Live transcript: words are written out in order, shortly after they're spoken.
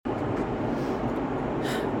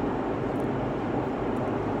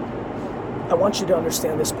I want you to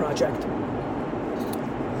understand this project.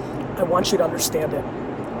 I want you to understand it.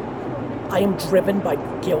 I am driven by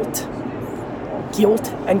guilt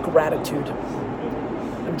and gratitude.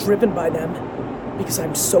 I'm driven by them because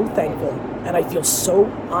I'm so thankful and I feel so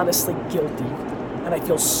honestly guilty and I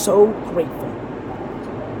feel so grateful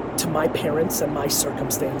to my parents and my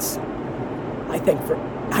circumstance. I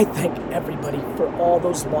thank everybody for all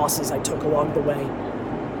those losses I took along the way.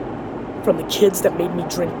 From the kids that made me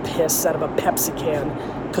drink piss out of a Pepsi can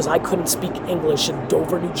because I couldn't speak English in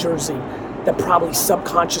Dover, New Jersey, that probably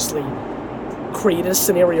subconsciously created a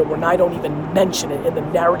scenario where I don't even mention it in the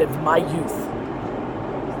narrative of my youth.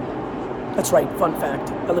 That's right, fun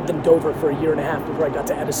fact. I lived in Dover for 1.5 years before I got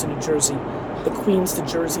to Edison, New Jersey. The Queens to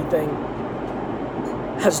Jersey thing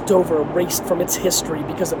has Dover erased from its history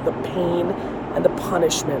because of the pain and the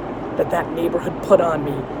punishment that neighborhood put on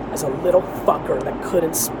me as a little fucker that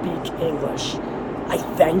couldn't speak English. I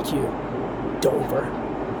thank you, Dover.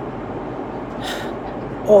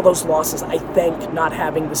 All those losses, I thank not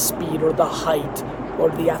having the speed or the height or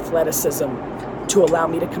the athleticism to allow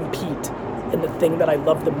me to compete in the thing that I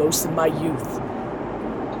loved the most in my youth.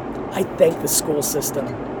 I thank the school system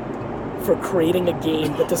for creating a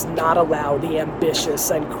game that does not allow the ambitious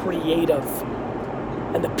and creative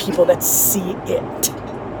and the people that see it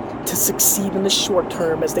to succeed in the short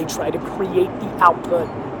term as they try to create the output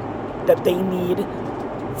that they need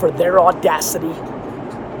for their audacity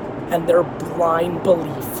and their blind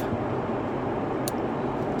belief.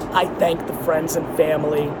 I thank the friends and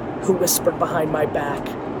family who whispered behind my back,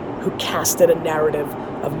 who casted a narrative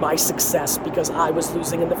of my success because I was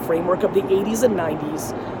losing in the framework of the 80s and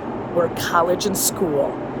 90s, where college and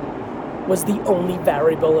school was the only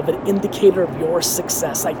variable of an indicator of your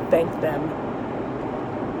success. I thank them.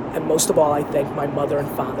 And most of all, I thank my mother and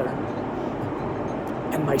father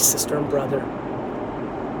and my sister and brother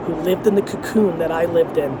who lived in the cocoon that I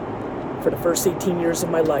lived in for the first 18 years of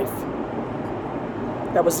my life.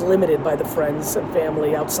 That was limited by the friends and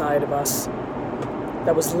family outside of us.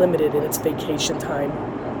 That was limited in its vacation time,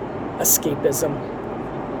 escapism.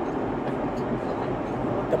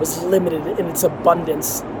 That was limited in its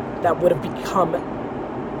abundance that would have become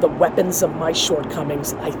the weapons of my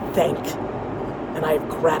shortcomings. I thank and I have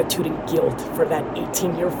gratitude and guilt for that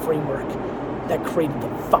 18-year framework that created the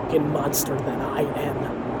fucking monster that I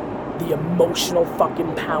am. The emotional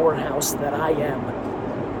fucking powerhouse that I am.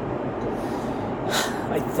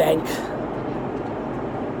 I thank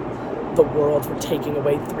the world for taking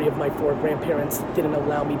away 3 of my 4 grandparents that didn't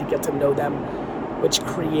allow me to get to know them, which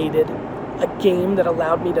created a game that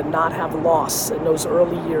allowed me to not have loss in those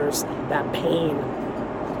early years, that pain.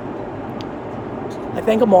 I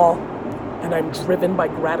thank them all, and I'm driven by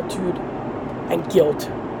gratitude and guilt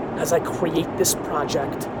as I create this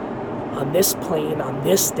project on this plane, on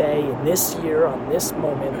this day, in this year, on this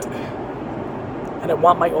moment. And I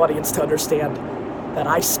want my audience to understand that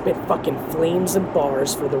I spit fucking flames and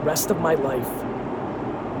bars for the rest of my life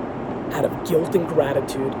out of guilt and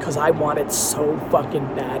gratitude because I want it so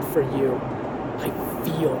fucking bad for you. I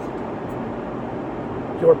feel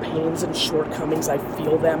your pains and shortcomings. I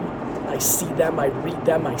feel them. I see them. I read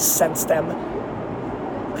them. I sense them.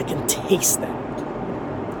 I can taste them.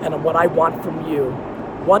 And what I want from you,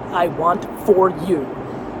 what I want for you,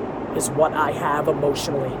 is what I have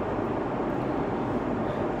emotionally.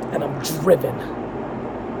 And I'm driven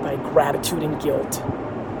by gratitude and guilt.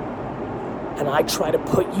 And I try to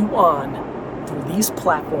put you on through these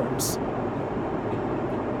platforms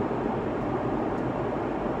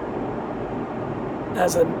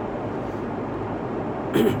as a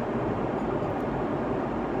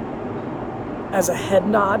as a head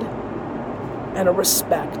nod and a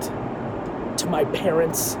respect to my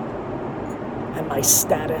parents and my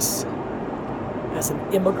status as an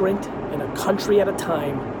immigrant in a country at a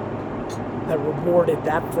time that rewarded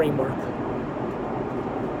that framework.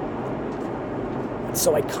 And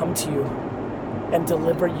so I come to you and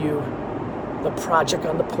deliver you the project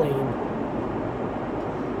on the plane.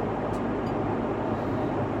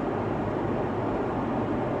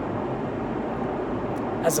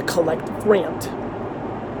 As a collective rant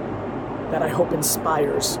that I hope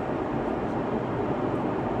inspires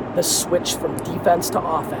the switch from defense to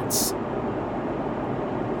offense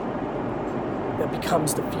that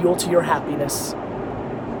becomes the fuel to your happiness.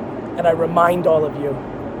 And I remind all of you,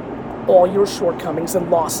 all your shortcomings and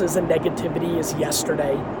losses and negativity is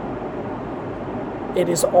yesterday. It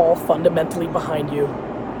is all fundamentally behind you.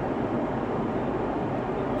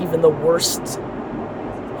 Even the worst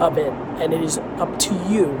of it, and it is up to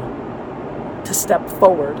you to step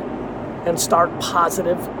forward and start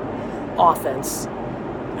positive offense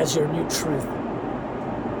as your new truth.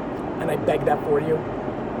 And I beg that for you.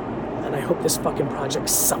 And I hope this fucking project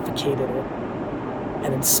suffocated it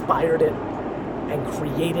and inspired it and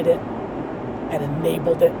created it and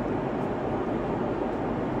enabled it.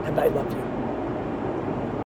 And I love you.